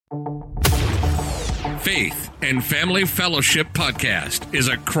Faith and Family Fellowship Podcast is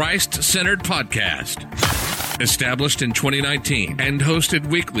a Christ-centered podcast established in 2019 and hosted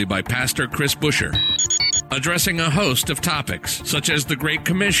weekly by Pastor Chris Busher, addressing a host of topics such as the Great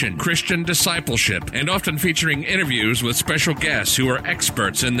Commission, Christian discipleship, and often featuring interviews with special guests who are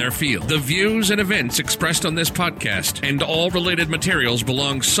experts in their field. The views and events expressed on this podcast and all related materials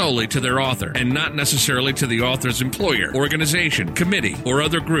belong solely to their author and not necessarily to the author's employer, organization, committee, or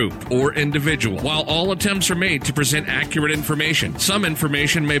other group or individual. While all attempts are made to present accurate information, some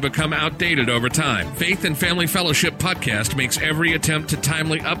information may become outdated over time. Faith and Family Fellowship Podcast makes every attempt to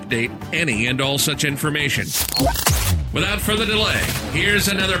timely update any and all such information. Without further delay, here's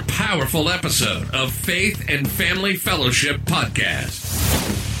another powerful episode of Faith and Family Fellowship Podcast.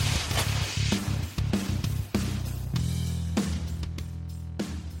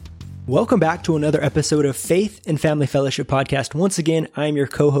 Welcome back to another episode of Faith and Family Fellowship Podcast. Once again, I am your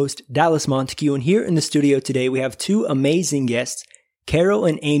co-host, Dallas Montague, and here in the studio today, we have two amazing guests, Carol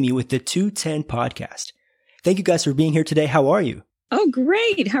and Amy with the 210 Podcast. Thank you guys for being here today. How are you? Oh,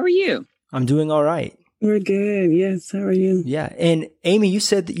 great. How are you? I'm doing all right. We're good. Yes. How are you? Yeah. And Amy, you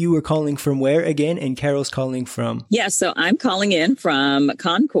said that you were calling from where again? And Carol's calling from? Yeah. So I'm calling in from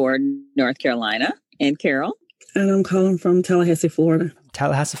Concord, North Carolina. And Carol? And I'm calling from Tallahassee, Florida.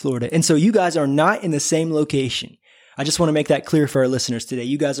 Tallahassee, Florida. And so you guys are not in the same location. I just want to make that clear for our listeners today.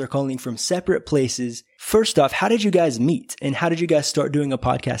 You guys are calling from separate places. First off, how did you guys meet? And how did you guys start doing a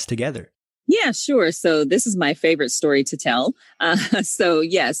podcast together? Yeah, sure. So this is my favorite story to tell. So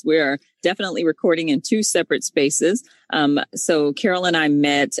yes, we're definitely recording in two separate spaces. So Carol and I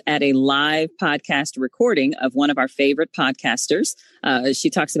met at a live podcast recording of one of our favorite podcasters. She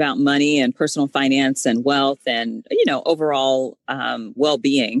talks about money and personal finance and wealth and, overall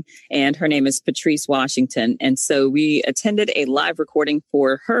well-being. And her name is Patrice Washington. And so we attended a live recording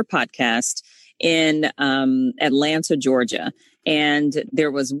for her podcast in Atlanta, Georgia. And there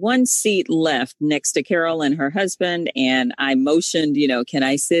was one seat left next to Carol and her husband. And I motioned, can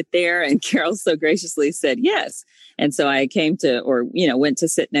I sit there? And Carol so graciously said yes. And so I went to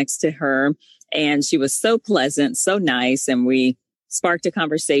sit next to her. And she was so pleasant, so nice. And we sparked a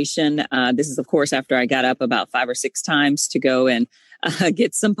conversation. This is, of course, after I got up about 5 or 6 times to go and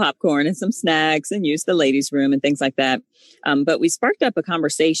get some popcorn and some snacks and use the ladies' room and things like that. But we sparked up a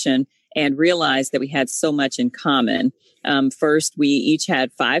conversation and realized that we had so much in common. First, we each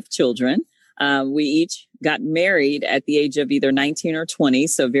had 5 children. We each got married at the age of either 19 or 20,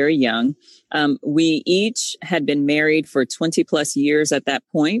 so very young. We each had been married for 20 plus years at that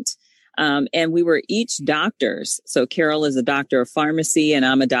point. And we were each doctors. So Carol is a doctor of pharmacy and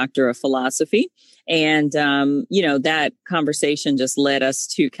I'm a doctor of philosophy. And, that conversation just led us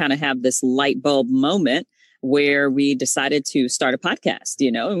to kind of have this light bulb moment where we decided to start a podcast,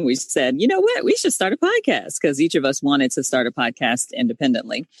 and we said, you know what, we should start a podcast because each of us wanted to start a podcast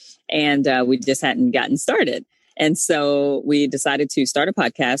independently. And we just hadn't gotten started. And so we decided to start a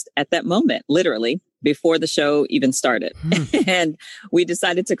podcast at that moment, literally before the show even started. And we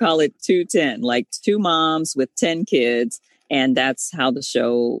decided to call it 210, like 2 moms with 10 kids. And that's how the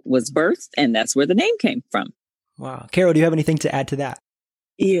show was birthed. And that's where the name came from. Wow. Carol, do you have anything to add to that?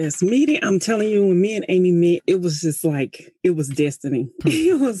 Yes, meeting. I'm telling you, when me and Amy met, it was just like, it was destiny.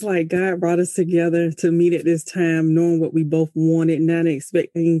 It was like God brought us together to meet at this time, knowing what we both wanted, not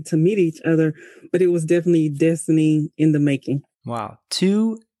expecting to meet each other, but it was definitely destiny in the making. Wow.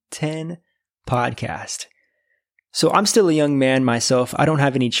 210 Podcast. So I'm still a young man myself. I don't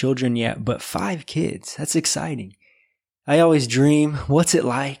have any children yet, but 5 kids. That's exciting. I always dream, what's it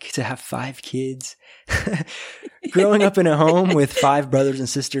like to have 5 kids? Growing up in a home with 5 brothers and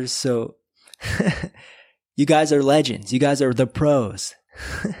sisters. So you guys are legends. You guys are the pros.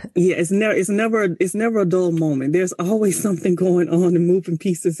 Yeah, it's never a dull moment. There's always something going on and moving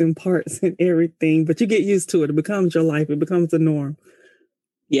pieces and parts and everything, but you get used to it. It becomes your life. It becomes the norm.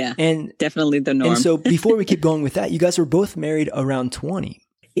 Yeah, and definitely the norm. And so before we keep going with that, you guys were both married around 20.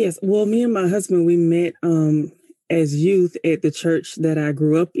 Yes. Well, me and my husband, we met as youth at the church that I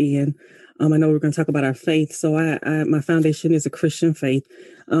grew up in. I know we're going to talk about our faith. So my foundation is a Christian faith.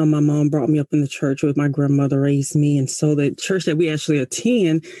 My mom brought me up in the church with my grandmother raised me. And so the church that we actually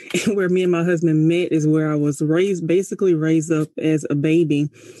attend and where me and my husband met is where I was basically raised up as a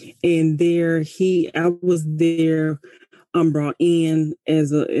baby. And I was there, brought in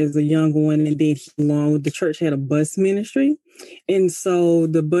as a young one. And then along with the church had a bus ministry. And so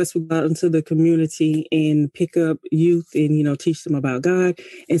the bus would go out into the community and pick up youth and, teach them about God.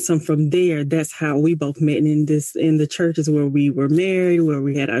 And so from there, that's how we both met in the churches where we were married, where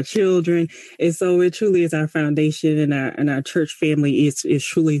we had our children. And so it truly is our foundation, and our church family is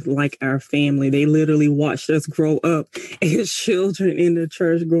truly like our family. They literally watched us grow up as children in the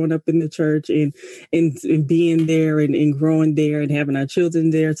church, growing up in the church and being there and growing there and having our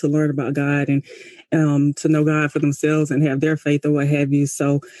children there to learn about God and to know God for themselves and have their faith or what have you.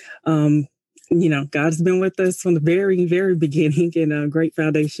 So, God's been with us from the very, very beginning, and a great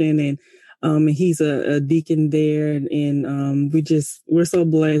foundation. And he's a deacon there. And we're so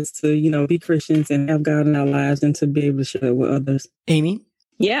blessed to, be Christians and have God in our lives and to be able to share it with others. Amy?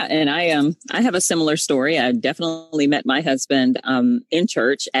 Yeah. And I have a similar story. I definitely met my husband in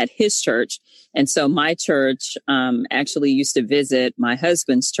church, at his church. And so my church actually used to visit my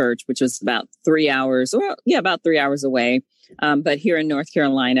husband's church, which was about 3 hours away, but here in North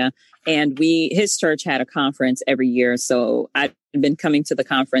Carolina. And his church had a conference every year. So I've been coming to the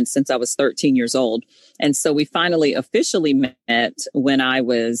conference since I was 13 years old. And so we finally officially met when I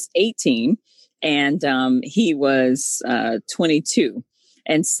was 18 and he was 22.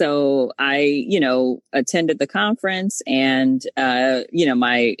 And so I, attended the conference and,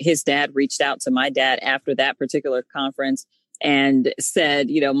 his dad reached out to my dad after that particular conference and said,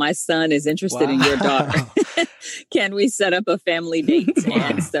 my son is interested in your daughter. Can we set up a family date?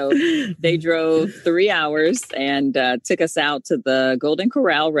 And so they drove 3 hours and took us out to the Golden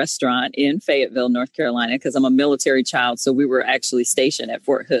Corral restaurant in Fayetteville, North Carolina, because I'm a military child. So we were actually stationed at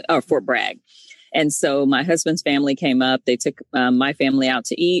Fort Bragg. And so my husband's family came up. They took my family out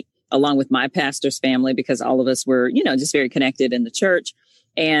to eat along with my pastor's family because all of us were, just very connected in the church.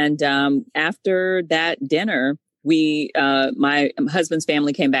 And after that dinner, my husband's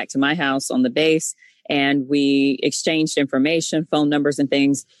family came back to my house on the base and we exchanged information, phone numbers and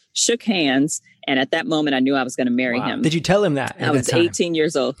things, shook hands. And at that moment, I knew I was going to marry him. Did you tell him that? I was 18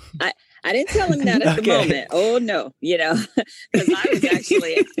 years old. I didn't tell him that at the moment. Oh, no, because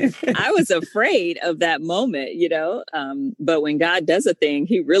I was afraid of that moment, but when God does a thing,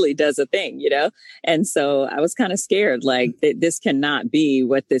 he really does a thing, and so I was kind of scared, like this cannot be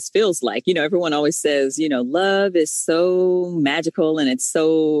what this feels like. Everyone always says, love is so magical and it's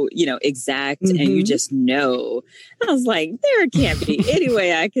so, exact and you just know. I was like, there can't be any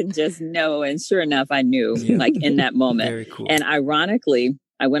way I can just know. And sure enough, I knew like in that moment. Very cool. And ironically,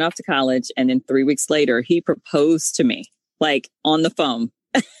 I went off to college and then 3 weeks later, he proposed to me, like on the phone,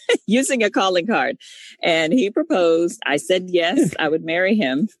 using a calling card. And he proposed. I said, yes, I would marry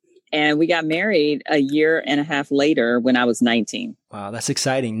him. And we got married a year and a half later when I was 19. Wow, that's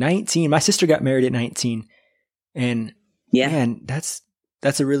exciting. 19. My sister got married at 19. And man, that's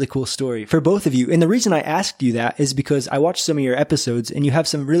a really cool story for both of you. And the reason I asked you that is because I watched some of your episodes and you have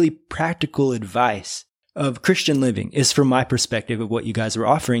some really practical advice of Christian living, is from my perspective of what you guys were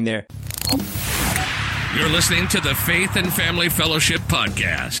offering there. You're listening to the Faith and Family Fellowship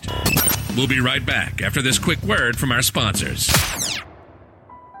Podcast. We'll be right back after this quick word from our sponsors.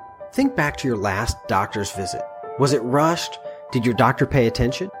 Think back to your last doctor's visit. Was it rushed? Did your doctor pay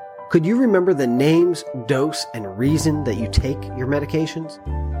attention? Could you remember the names, dose, and reason that you take your medications?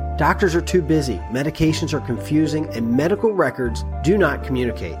 Doctors are too busy, medications are confusing, and medical records do not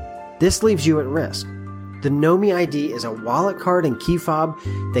communicate. This leaves you at risk. The KnowMe ID is a wallet card and key fob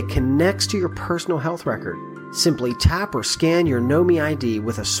that connects to your personal health record. Simply tap or scan your KnowMe ID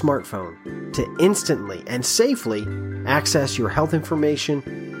with a smartphone to instantly and safely access your health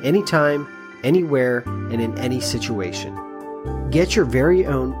information anytime, anywhere, and in any situation. Get your very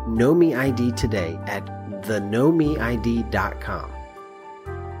own KnowMe ID today at theknowmeid.com.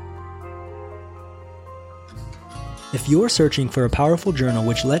 If you're searching for a powerful journal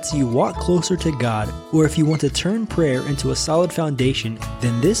which lets you walk closer to God, or if you want to turn prayer into a solid foundation,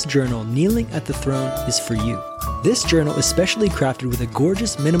 then this journal, Kneeling at the Throne, is for you. This journal is specially crafted with a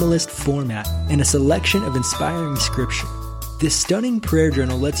gorgeous minimalist format and a selection of inspiring scripture. This stunning prayer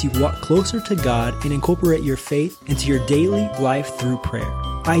journal lets you walk closer to God and incorporate your faith into your daily life through prayer.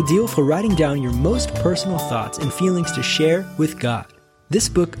 Ideal for writing down your most personal thoughts and feelings to share with God. This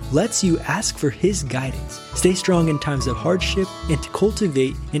book lets you ask for His guidance, stay strong in times of hardship, and to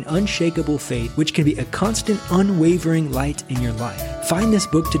cultivate an unshakable faith, which can be a constant, unwavering light in your life. Find this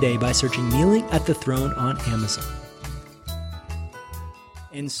book today by searching Kneeling at the Throne on Amazon.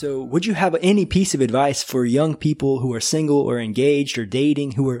 And so, would you have any piece of advice for young people who are single or engaged or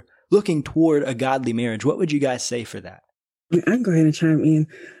dating, who are looking toward a godly marriage? What would you guys say for that? I can go ahead and chime in.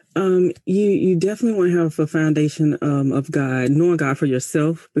 You definitely want to have a foundation of God, knowing God for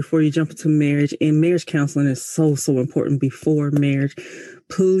yourself before you jump into marriage. And marriage counseling is so important before marriage.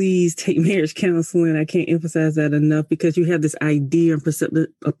 Please take marriage counseling. I can't emphasize that enough, because you have this idea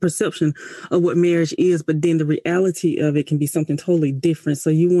and perception of what marriage is, but then the reality of it can be something totally different. So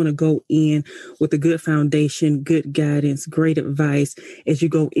you want to go in with a good foundation, good guidance, great advice as you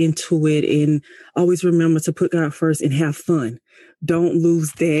go into it, and always remember to put God first and have fun. Don't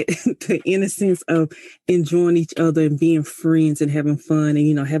lose that the innocence of enjoying each other and being friends and having fun,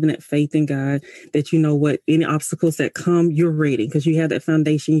 and having that faith in God that what any obstacles that come, you're ready, because you have that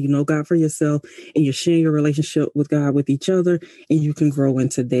foundation. You know God for yourself, and you're sharing your relationship with God with each other, and you can grow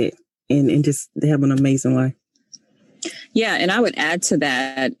into that and just have an amazing life. Yeah. And I would add to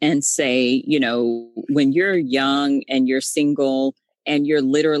that and say, when you're young and you're single and you're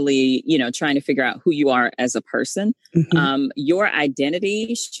literally, trying to figure out who you are as a person, your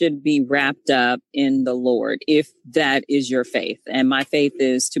identity should be wrapped up in the Lord, if that is your faith. And my faith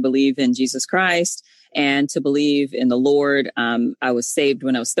is to believe in Jesus Christ and to believe in the Lord. I was saved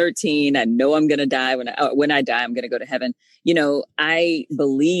when I was 13. I know I'm going to die. When I die, I'm going to go to heaven. I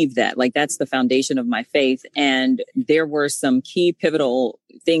believe that, that's the foundation of my faith. And there were some key pivotal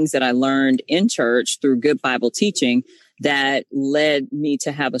things that I learned in church through good Bible teaching that led me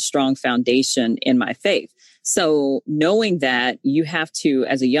to have a strong foundation in my faith. So knowing that, you have to,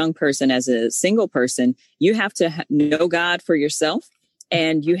 as a young person, as a single person, you have to know God for yourself,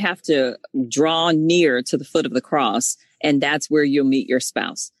 and you have to draw near to the foot of the cross. And that's where you'll meet your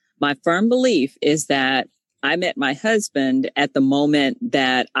spouse. My firm belief is that I met my husband at the moment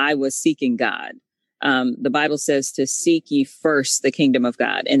that I was seeking God. The Bible says to seek ye first the kingdom of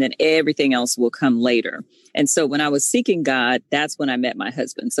God, and then everything else will come later. And so when I was seeking God, that's when I met my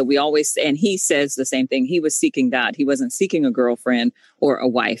husband. So and he says the same thing. He was seeking God. He wasn't seeking a girlfriend or a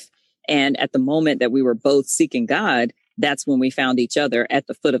wife. And at the moment that we were both seeking God, that's when we found each other at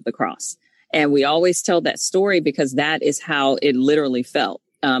the foot of the cross. And we always tell that story because that is how it literally felt.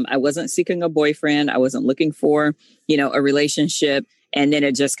 I wasn't seeking a boyfriend. I wasn't looking for, a relationship. And then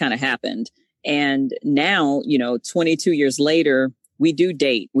it just kind of happened. And now, 22 years later, we do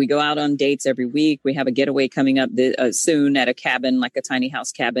date. We go out on dates every week. We have a getaway coming up soon at a cabin, like a tiny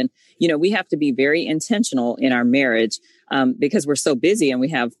house cabin. We have to be very intentional in our marriage because we're so busy, and we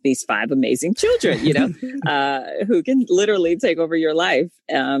have these 5 amazing children, who can literally take over your life.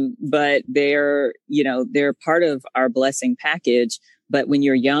 But they're part of our blessing package. But when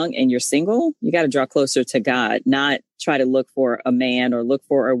you're young and you're single, you got to draw closer to God, not try to look for a man or look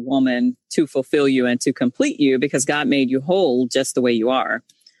for a woman to fulfill you and to complete you, because God made you whole just the way you are.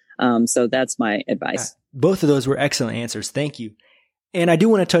 So that's my advice. Both of those were excellent answers. Thank you. And I do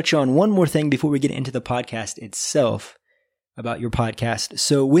want to touch on one more thing before we get into the podcast itself about your podcast.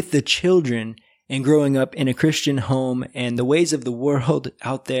 So with the children and growing up in a Christian home and the ways of the world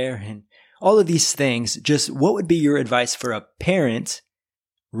out there and all of these things, just what would be your advice for a parent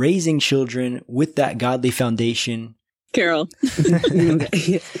raising children with that godly foundation? Carol.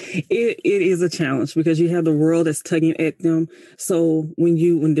 It is a challenge because you have the world that's tugging at them. So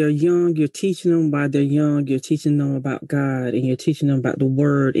when they're young, you're teaching them while they're young, you're teaching them about God, and you're teaching them about the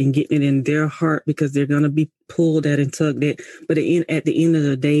word and getting it in their heart, because they're going to be pulled at and tugged at. But at the end of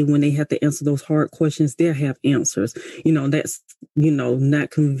the day, when they have to answer those hard questions, they'll have answers. That's, not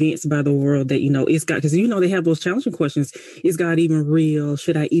convinced by the world that, it's God, because, they have those challenging questions. Is God even real?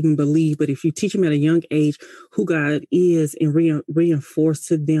 Should I even believe? But if you teach them at a young age who God is and reinforce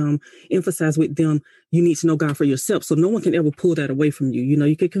to them, emphasize with them, you need to know God for yourself. So no one can ever pull that away from you.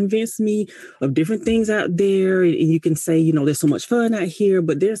 You can convince me of different things out there, and you can say, there's so much fun out here,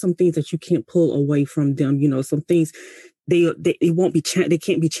 but there's some things that you can't pull away from them. Some things they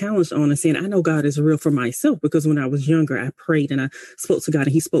can't be challenged on, and saying, I know God is real for myself, because when I was younger, I prayed and I spoke to God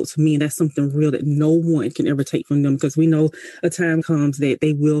and he spoke to me. And that's something real that no one can ever take from them, because we know a time comes that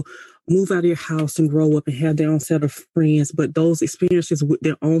they will move out of your house and grow up and have their own set of friends. But those experiences with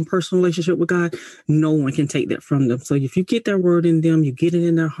their own personal relationship with God, no one can take that from them. So if you get that word in them, you get it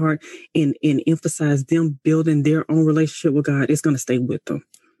in their heart, and emphasize them building their own relationship with God, it's going to stay with them.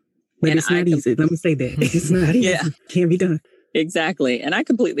 But it's not easy. Let me say that. It's not easy. Yeah. Can't be done. Exactly. And I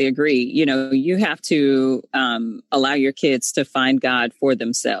completely agree. You have to allow your kids to find God for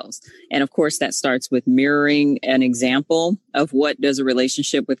themselves. And of course, that starts with mirroring an example of what does a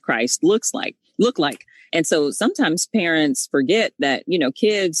relationship with Christ look like. And so sometimes parents forget that,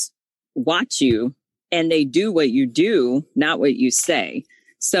 kids watch you and they do what you do, not what you say.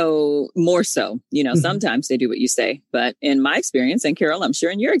 So more so, sometimes they do what you say. But in my experience, and Carol, I'm sure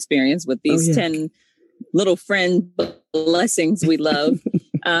in your experience with these 10 little friend blessings we love,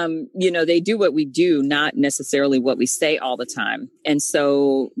 They do what we do, not necessarily what we say all the time. And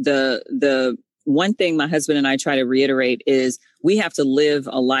so the one thing my husband and I try to reiterate is we have to live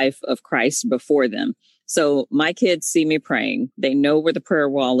a life of Christ before them. So my kids see me praying. They know where the prayer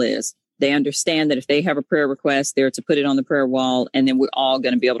wall is. They understand that if they have a prayer request, they're to put it on the prayer wall, and then we're all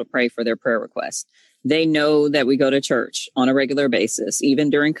going to be able to pray for their prayer request. They know that we go to church on a regular basis.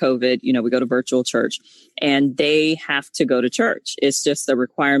 Even during COVID, we go to virtual church, and they have to go to church. It's just a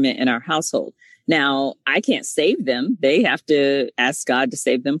requirement in our household. Now, I can't save them. They have to ask God to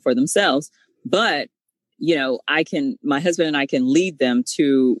save them for themselves. But, my husband and I can lead them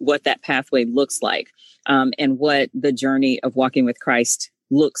to what that pathway looks like, and what the journey of walking with Christ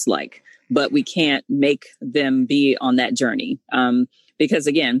looks like. But we can't make them be on that journey. Because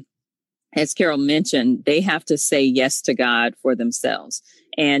again, as Carol mentioned, they have to say yes to God for themselves,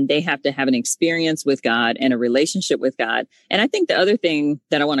 and they have to have an experience with God and a relationship with God. And I think the other thing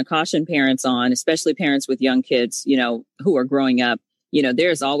that I want to caution parents on, especially parents with young kids, who are growing up,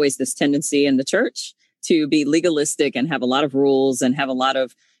 there's always this tendency in the church to be legalistic and have a lot of rules and have a lot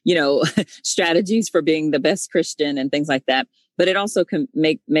of, strategies for being the best Christian and things like that. But it also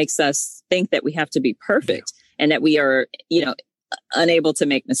makes us think that we have to be perfect and that we are, unable to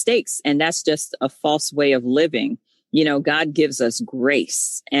make mistakes. And that's just a false way of living. God gives us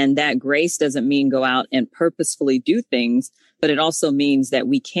grace, and that grace doesn't mean go out and purposefully do things, but it also means that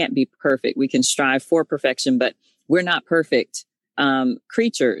we can't be perfect. We can strive for perfection, but we're not perfect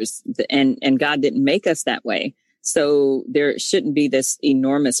creatures, and God didn't make us that way. So there shouldn't be this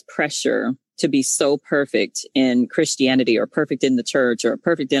enormous pressure to be so perfect in Christianity or perfect in the church or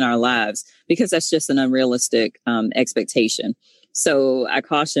perfect in our lives, because that's just an unrealistic expectation. So I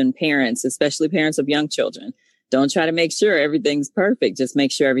caution parents, especially parents of young children, don't try to make sure everything's perfect. Just make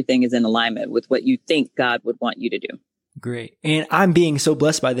sure everything is in alignment with what you think God would want you to do. Great. And I'm being so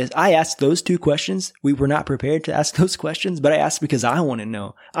blessed by this. I asked those two questions. We were not prepared to ask those questions, but I asked because I want to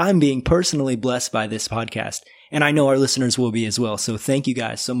know. I'm being personally blessed by this podcast, and I know our listeners will be as well. So thank you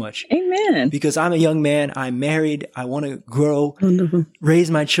guys so much. Amen. Because I'm a young man. I'm married. I want to grow, raise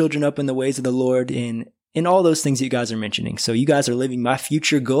my children up in the ways of the Lord, and all those things that you guys are mentioning. So you guys are living my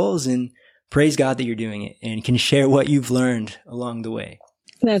future goals, and praise God that you're doing it and can share what you've learned along the way.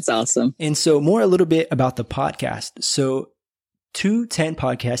 That's awesome. And so a little bit about the podcast. So 210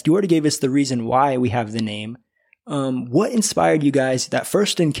 Podcast, you already gave us the reason why we have the name. What inspired you guys, that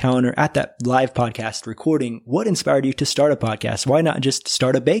first encounter at that live podcast recording? What inspired you to start a podcast? Why not just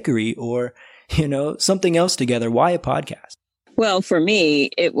start a bakery or, something else together? Why a podcast? Well, for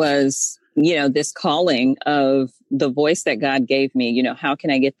me, it was, this calling of the voice that God gave me. How can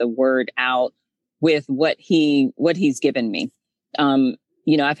I get the word out with what he's given me?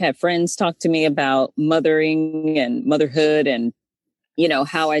 I've had friends talk to me about mothering and motherhood and,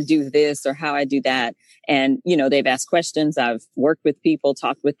 how I do this or how I do that. And, they've asked questions. I've worked with people,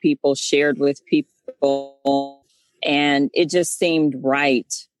 talked with people, shared with people. And it just seemed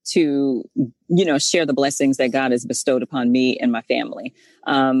right to, share the blessings that God has bestowed upon me and my family,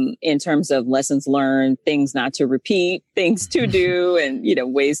 in terms of lessons learned, things not to repeat, things to do, and,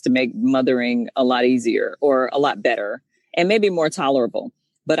 ways to make mothering a lot easier or a lot better and maybe more tolerable.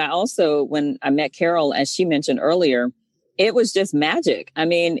 But I also, when I met Carol, as she mentioned earlier, it was just magic. I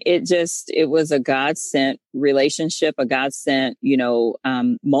mean, it was a God-sent relationship, a God-sent,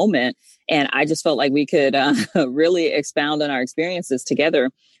 moment. And I just felt like we could really expound on our experiences together.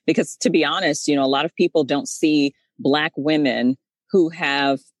 Because to be honest, a lot of people don't see Black women who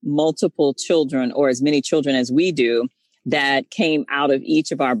have multiple children or as many children as we do that came out of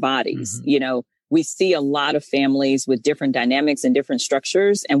each of our bodies. Mm-hmm. We see a lot of families with different dynamics and different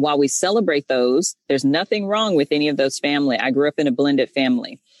structures. And while we celebrate those, there's nothing wrong with any of those family. I grew up in a blended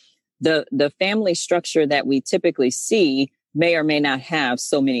family. The family structure that we typically see may or may not have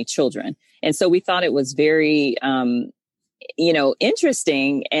so many children. And so we thought it was very,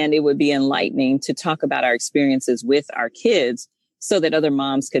 interesting, and it would be enlightening to talk about our experiences with our kids so that other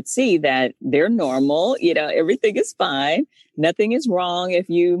moms could see that they're normal. Everything is fine. Nothing is wrong if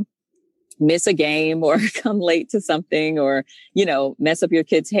you miss a game or come late to something or, mess up your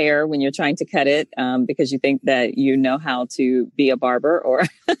kid's hair when you're trying to cut it, because you think that you know how to be a barber or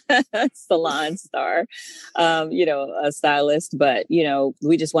a salon star, a stylist. But,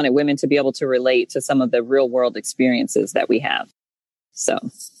 we just wanted women to be able to relate to some of the real world experiences that we have. So.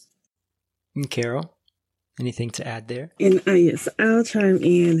 And Carol, anything to add there? And yes, I'll chime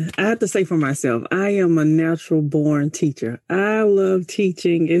in. I have to say for myself, I am a natural born teacher. I love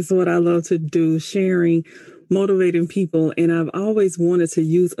teaching. It's what I love to do, sharing motivating people. And I've always wanted to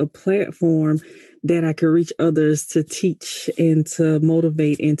use a platform that I could reach others to teach and to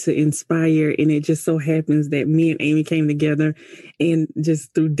motivate and to inspire. And it just so happens that me and Amy came together, and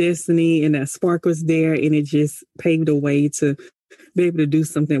just through destiny, and that spark was there, and it just paved a way to be able to do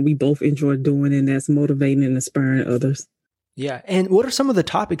something we both enjoy doing, and that's motivating and inspiring others. Yeah. And what are some of the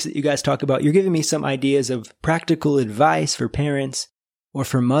topics that you guys talk about? You're giving me some ideas of practical advice for parents or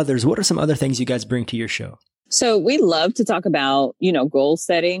for mothers. What are some other things you guys bring to your show? So we love to talk about, goal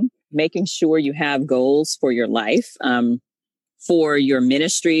setting, making sure you have goals for your life, for your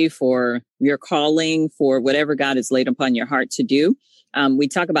ministry, for your calling, for whatever God has laid upon your heart to do. We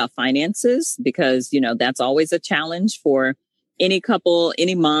talk about finances because, that's always a challenge for any couple,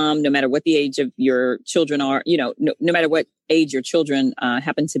 any mom, no matter what the age of your children are, no matter what age your children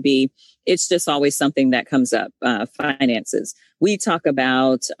happen to be, it's just always something that comes up, finances. We talk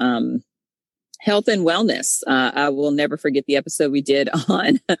about health and wellness. I will never forget the episode we did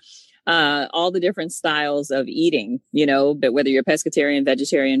on all the different styles of eating, but whether you're pescatarian,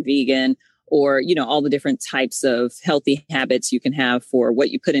 vegetarian, vegan, or, all the different types of healthy habits you can have for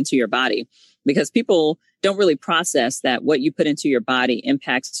what you put into your body, because people don't really process that what you put into your body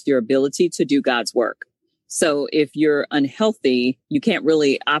impacts your ability to do God's work. So if you're unhealthy, you can't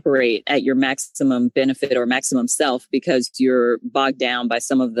really operate at your maximum benefit or maximum self because you're bogged down by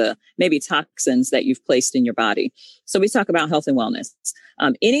some of the maybe toxins that you've placed in your body. So we talk about health and wellness.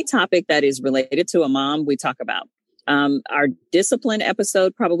 Any topic that is related to a mom, we talk about. Our discipline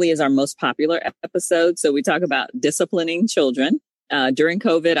episode probably is our most popular episode. So we talk about disciplining children during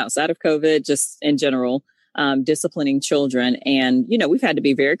COVID, outside of COVID, just in general, disciplining children. And, we've had to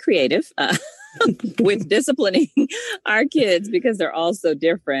be very creative with disciplining our kids because they're all so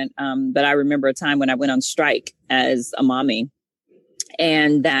different. But I remember a time when I went on strike as a mommy,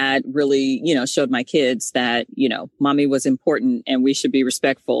 and that really, showed my kids that, mommy was important and we should be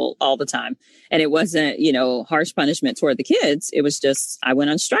respectful all the time. And it wasn't, harsh punishment toward the kids. It was just, I went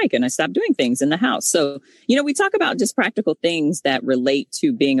on strike and I stopped doing things in the house. So, we talk about just practical things that relate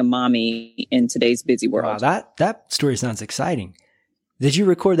to being a mommy in today's busy world. Wow, that story sounds exciting. Did you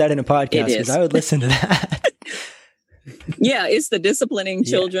record that in a podcast? Because I would listen to that. Yeah, it's the Disciplining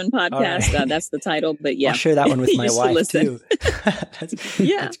Children podcast. Right. That's the title. But yeah, I'll share that one with my wife too.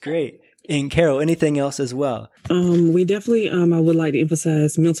 That's great. And Carol, anything else as well? We definitely, I would like to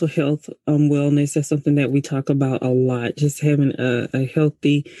emphasize mental health, wellness. That's something that we talk about a lot. Just having a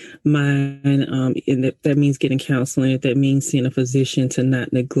healthy mind, and that means getting counseling. That means seeing a physician, to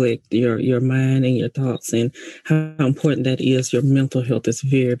not neglect your mind and your thoughts, and how important that is. Your mental health is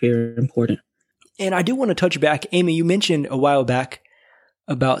very, very important. And I do want to touch back. Amy, you mentioned a while back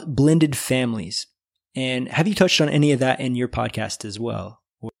about blended families. And have you touched on any of that in your podcast as well?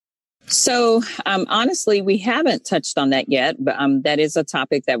 So honestly, we haven't touched on that yet, but that is a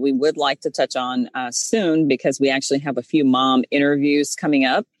topic that we would like to touch on soon, because we actually have a few mom interviews coming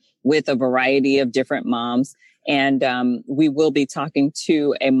up with a variety of different moms. And we will be talking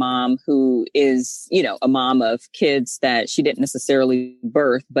to a mom who is, a mom of kids that she didn't necessarily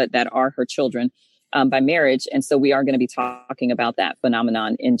birth, but that are her children by marriage. And so we are going to be talking about that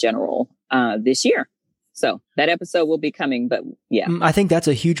phenomenon in general this year. So that episode will be coming, but yeah. I think that's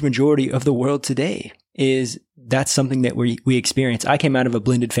a huge majority of the world today. That's something that we experience. I came out of a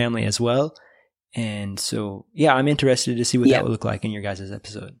blended family as well. And so, yeah, I'm interested to see what that would look like in your guys'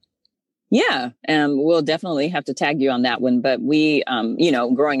 episode. Yeah, we'll definitely have to tag you on that one. But we,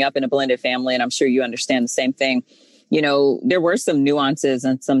 growing up in a blended family, and I'm sure you understand the same thing, there were some nuances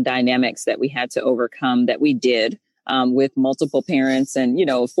and some dynamics that we had to overcome that we did with multiple parents. And,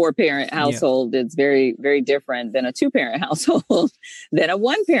 4-parent household is very, very different than a 2-parent household, than a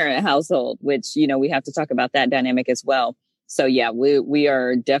 1-parent household, which, we have to talk about that dynamic as well. So, yeah, we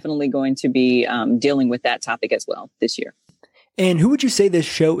are definitely going to be dealing with that topic as well this year. And who would you say this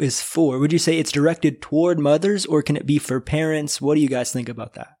show is for? Would you say it's directed toward mothers, or can it be for parents? What do you guys think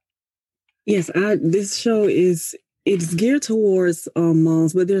about that? Yes, this show it's geared towards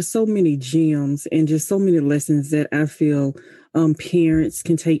moms, but there's so many gems and just so many lessons that I feel parents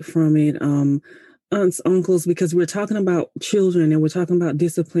can take from it. Aunts, uncles, because we're talking about children and we're talking about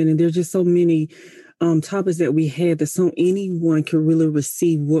discipline, and there's just so many topics that we have that anyone can really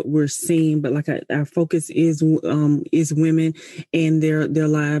receive what we're seeing. But like our focus is women and their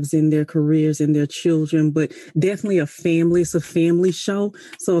lives and their careers and their children, but definitely it's a family show.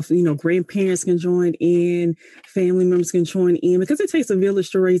 So if, grandparents can join in, family members can join in, because it takes a village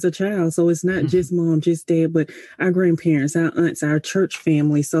to raise a child. So it's not just mom, just dad, but our grandparents, our aunts, our church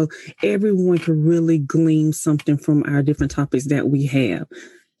family. So everyone can really glean something from our different topics that we have.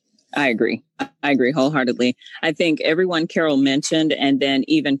 I agree. I agree wholeheartedly. I think everyone Carol mentioned, and then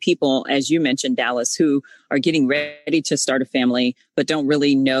even people, as you mentioned, Dallas, who are getting ready to start a family, but don't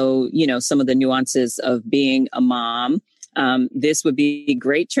really know, some of the nuances of being a mom. This would be a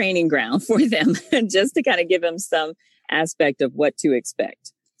great training ground for them just to kind of give them some aspect of what to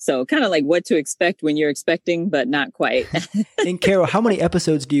expect. So kind of like what to expect when you're expecting, but not quite. And Carol, how many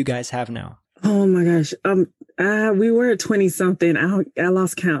episodes do you guys have now? Oh my gosh. We were at 20 something. I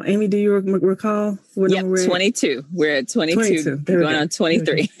lost count. Amy, do you recall? Yep, 22. We're at 22. Going on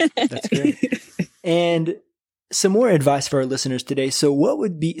 23. That's great. And some more advice for our listeners today. So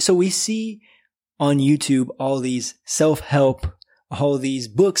we see on YouTube all these self-help, all these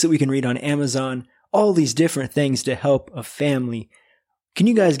books that we can read on Amazon, all these different things to help a family. Can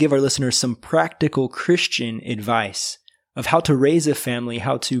you guys give our listeners some practical Christian advice of how to raise a family,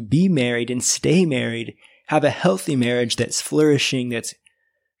 how to be married and stay married, have a healthy marriage that's flourishing, that's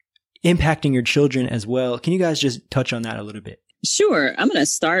impacting your children as well? Can you guys just touch on that a little bit? Sure. I'm going to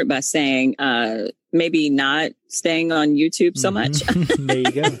start by saying maybe not staying on YouTube so much. There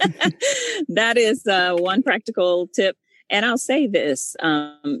you go. That is one practical tip. And I'll say this,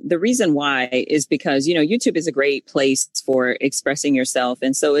 the reason why is because, YouTube is a great place for expressing yourself.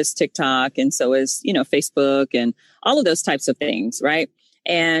 And so is TikTok. And so is, Facebook and all of those types of things. Right.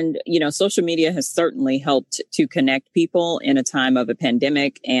 And, social media has certainly helped to connect people in a time of a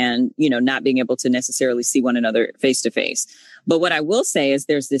pandemic and, not being able to necessarily see one another face to face. But what I will say is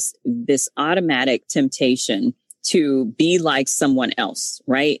there's this automatic temptation to be like someone else,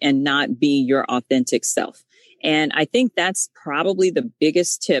 right? And not be your authentic self. And I think that's probably the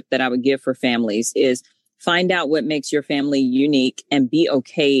biggest tip that I would give for families is find out what makes your family unique and be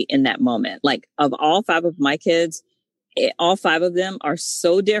okay in that moment. Like of all 5 of my kids, all 5 of them are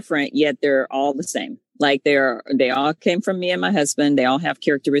so different, yet they're all the same. Like they all came from me and my husband. They all have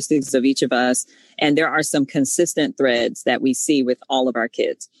characteristics of each of us. And there are some consistent threads that we see with all of our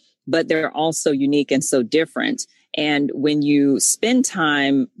kids, but they're all so unique and so different. And when you spend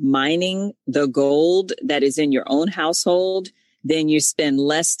time mining the gold that is in your own household, then you spend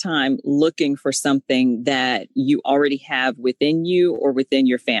less time looking for something that you already have within you or within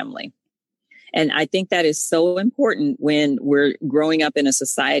your family. And I think that is so important when we're growing up in a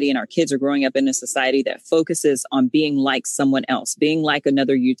society and our kids are growing up in a society that focuses on being like someone else, being like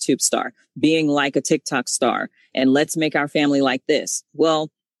another YouTube star, being like a TikTok star, and let's make our family like this.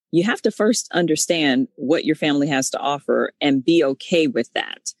 Well, you have to first understand what your family has to offer and be okay with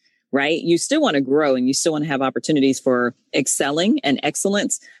that, right? You still want to grow and you still want to have opportunities for excelling and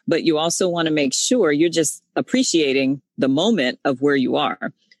excellence, but you also want to make sure you're just appreciating the moment of where you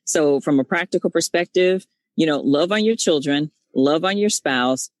are. So from a practical perspective, love on your children, love on your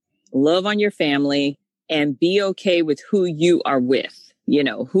spouse, love on your family, and be okay with who you are with.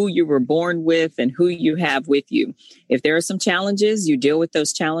 Who you were born with and who you have with you. If there are some challenges, you deal with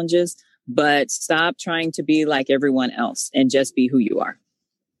those challenges, but stop trying to be like everyone else and just be who you are.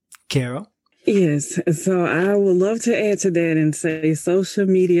 Carol? Yes. So I would love to add to that and say social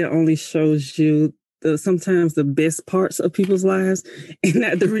media only shows you sometimes the best parts of people's lives and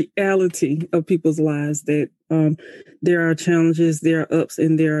not the reality of people's lives, that there are challenges, there are ups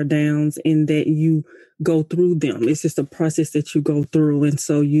and there are downs, and that you go through them. It's just a process that you go through. And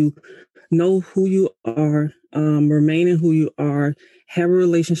so you know who you are, remain in who you are, have a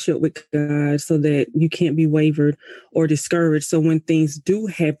relationship with God so that you can't be wavered or discouraged. So when things do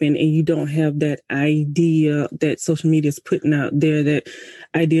happen and you don't have that idea that social media is putting out there, that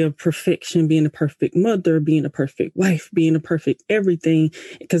idea of perfection, being a perfect mother, being a perfect wife, being a perfect everything,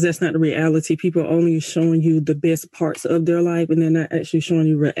 because that's not the reality. People are only showing you the best parts of their life, and they're not actually showing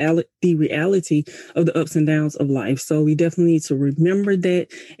you the reality of the ups and downs of life. So we definitely need to remember that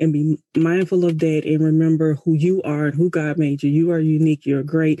and be mindful of that and remember who you are and who God made you. You are unique, you're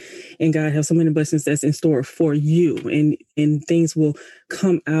great, and God has so many blessings that's in store for you, and things will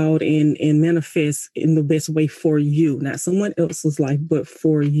come out and manifest in the best way for you, not someone else's life, but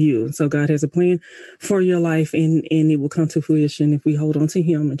for you. So God has a plan for your life, and it will come to fruition if we hold on to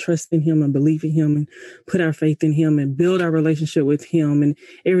Him and trust in Him and believe in Him and put our faith in Him and build our relationship with Him, and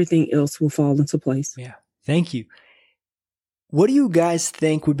everything else will fall into place. Yeah. Thank you. What do you guys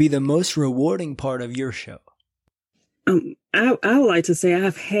think would be the most rewarding part of your show? I would like to say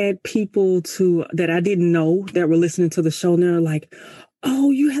I've had people that I didn't know that were listening to the show, and they're like,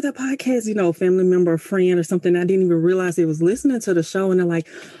 oh, you had that podcast, family member or friend or something. I didn't even realize they was listening to the show. And they're like,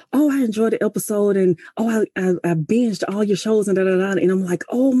 oh, I enjoyed the episode. And I binged all your shows and da-da-da. And I'm like,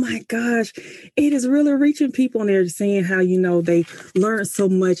 oh my gosh, it is really reaching people. And they're saying how, they learned so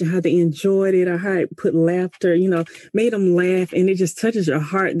much and how they enjoyed it or how it put laughter, made them laugh. And it just touches your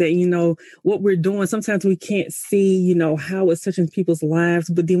heart that, what we're doing. Sometimes we can't see, how it's touching people's lives.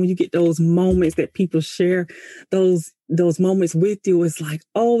 But then when you get those moments that people share, those moments with you, it's like,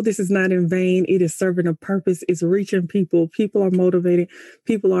 oh, this is not in vain. It is serving a purpose. It's reaching people. People are motivated.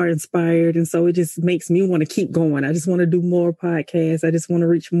 People are inspired. And so it just makes me want to keep going. I just want to do more podcasts. I just want to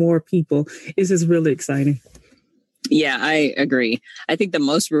reach more people. It's just really exciting. Yeah, I agree. I think the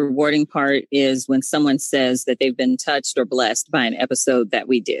most rewarding part is when someone says that they've been touched or blessed by an episode that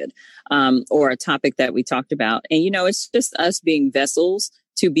we did, or a topic that we talked about. And, it's just us being vessels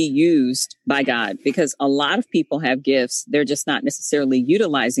to be used by God, because a lot of people have gifts. They're just not necessarily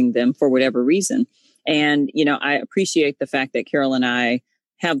utilizing them for whatever reason. And, I appreciate the fact that Carol and I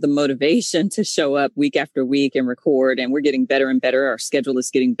have the motivation to show up week after week and record, and we're getting better and better. Our schedule is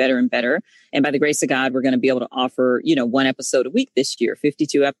getting better and better. And by the grace of God, we're going to be able to offer, 1 episode a week this year,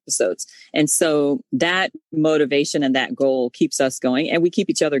 52 episodes. And so that motivation and that goal keeps us going, and we keep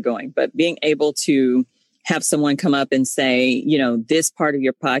each other going. But being able to have someone come up and say, this part of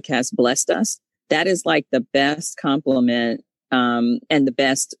your podcast blessed us, that is like the best compliment and the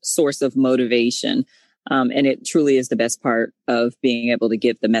best source of motivation. And it truly is the best part of being able to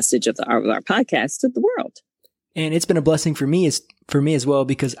give the message of our podcast to the world. And it's been a blessing for me as well,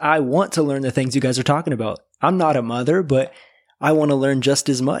 because I want to learn the things you guys are talking about. I'm not a mother, but I want to learn just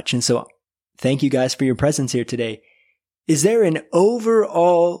as much. And so thank you guys for your presence here today. Is there an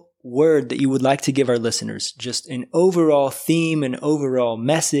overall word that you would like to give our listeners? Just an overall theme, an overall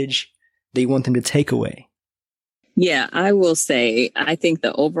message that you want them to take away? Yeah, I will say, I think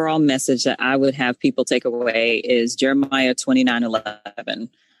the overall message that I would have people take away is Jeremiah 29:11,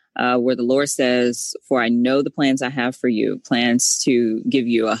 where the Lord says, "For I know the plans I have for you, plans to give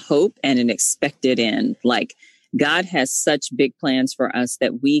you a hope and an expected end." Like, God has such big plans for us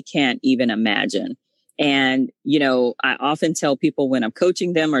that we can't even imagine. And, I often tell people when I'm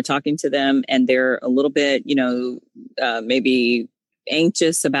coaching them or talking to them and they're a little bit, maybe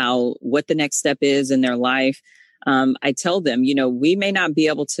anxious about what the next step is in their life. I tell them, we may not be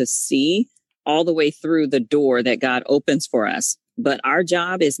able to see all the way through the door that God opens for us, but our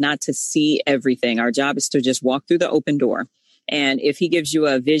job is not to see everything. Our job is to just walk through the open door. And if he gives you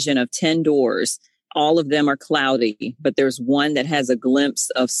a vision of 10 doors, all of them are cloudy, but there's one that has a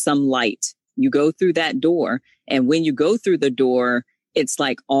glimpse of some light. You go through that door. And when you go through the door, it's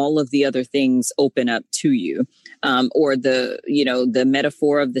like all of the other things open up to you. Or the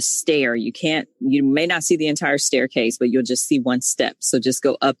metaphor of the stair. You may not see the entire staircase, but you'll just see one step. So just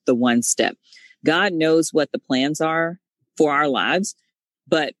go up the one step. God knows what the plans are for our lives,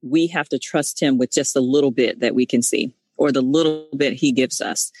 but we have to trust him with just a little bit that we can see, or the little bit he gives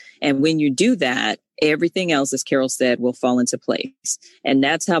us. And when you do that, everything else, as Carol said, will fall into place. And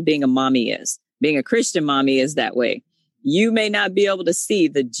that's how being a mommy is. Being a Christian mommy is that way. You may not be able to see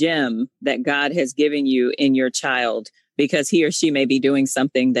the gem that God has given you in your child because he or she may be doing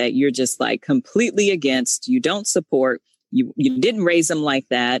something that you're just like completely against. You don't support. You didn't raise them like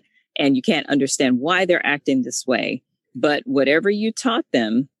that, and you can't understand why they're acting this way. But whatever you taught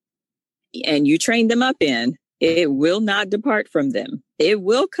them and you trained them up in, it will not depart from them. It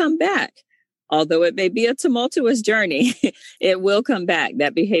will come back. Although it may be a tumultuous journey, it will come back.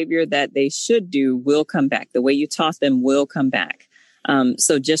 That behavior that they should do will come back. The way you taught them will come back.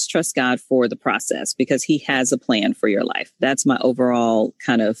 So just trust God for the process, because he has a plan for your life. That's my overall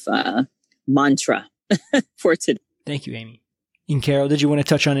kind of mantra for today. Thank you, Amy. And Carol, did you want to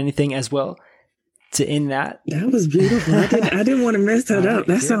touch on anything as well to end that? That was beautiful. I didn't want to mess that up.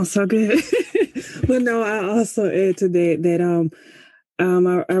 That sounds so good. But no, I also add to that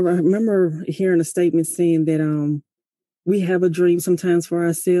I remember hearing a statement saying that we have a dream sometimes for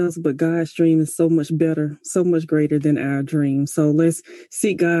ourselves, but God's dream is so much better, so much greater than our dream. So let's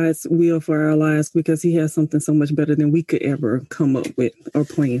seek God's will for our lives, because he has something so much better than we could ever come up with or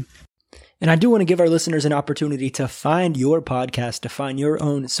plan. And I do want to give our listeners an opportunity to find your podcast, to find your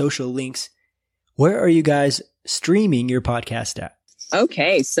own social links. Where are you guys streaming your podcast at?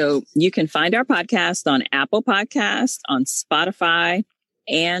 Okay, so you can find our podcast on Apple Podcasts, on Spotify,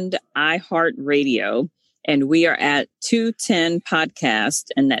 and iHeartRadio. And we are at 210 Podcast,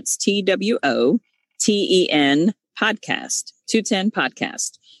 and that's TWOTEN Podcast, 210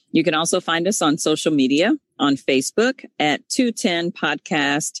 Podcast. You can also find us on social media, on Facebook at 210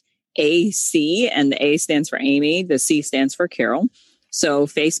 Podcast AC, and the A stands for Amy, the C stands for Carol. So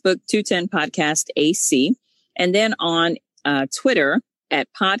Facebook, 210 Podcast AC, and then on Twitter at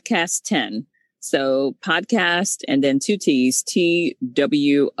Podcast 10. So podcast and then 2 T's,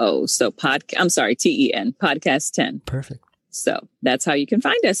 TWO. So TEN, Podcast 10. Perfect. So that's how you can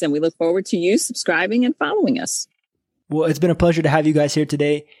find us. And we look forward to you subscribing and following us. Well, it's been a pleasure to have you guys here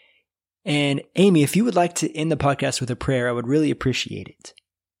today. And Amy, if you would like to end the podcast with a prayer, I would really appreciate it.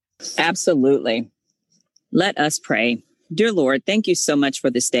 Absolutely. Let us pray. Dear Lord, thank you so much for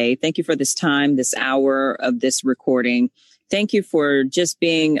this day. Thank you for this time, this hour of this recording. Thank you for just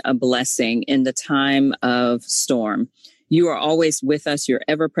being a blessing in the time of storm. You are always with us. You're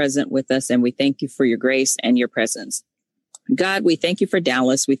ever present with us. And we thank you for your grace and your presence. God, we thank you for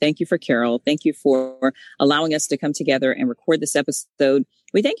Dallas. We thank you for Carol. Thank you for allowing us to come together and record this episode.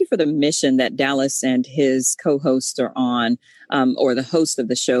 We thank you for the mission that Dallas and his co-hosts are on, or the host of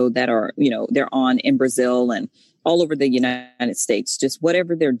the show that are, they're on in Brazil and all over the United States. Just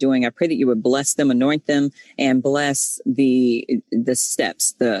whatever they're doing, I pray that you would bless them, anoint them, and bless the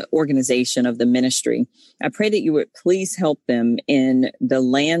steps, the organization of the ministry. I pray that you would please help them in the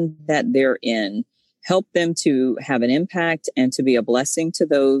land that they're in. Help them to have an impact and to be a blessing to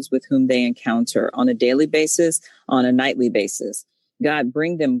those with whom they encounter on a daily basis, on a nightly basis. God,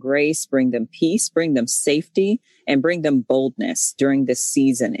 bring them grace, bring them peace, bring them safety, and bring them boldness during this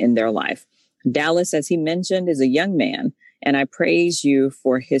season in their life. Dallas, as he mentioned, is a young man, and I praise you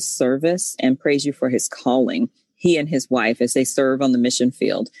for his service and praise you for his calling, he and his wife, as they serve on the mission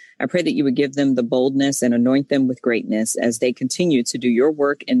field. I pray that you would give them the boldness and anoint them with greatness as they continue to do your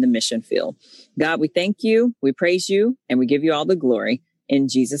work in the mission field. God, we thank you, we praise you, and we give you all the glory. In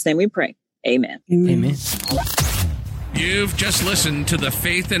Jesus' name we pray. Amen. Amen. You've just listened to the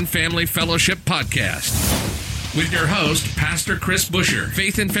Faith and Family Fellowship Podcast with your host, Pastor Chris Busher.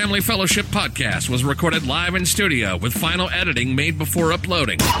 Faith and Family Fellowship Podcast was recorded live in studio with final editing made before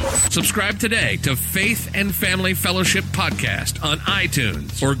uploading. Subscribe today to Faith and Family Fellowship Podcast on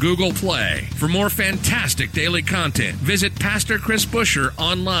iTunes or Google Play. For more fantastic daily content, visit Pastor Chris Busher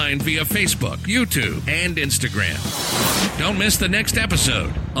online via Facebook, YouTube, and Instagram. Don't miss the next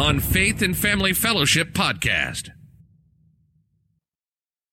episode on Faith and Family Fellowship Podcast.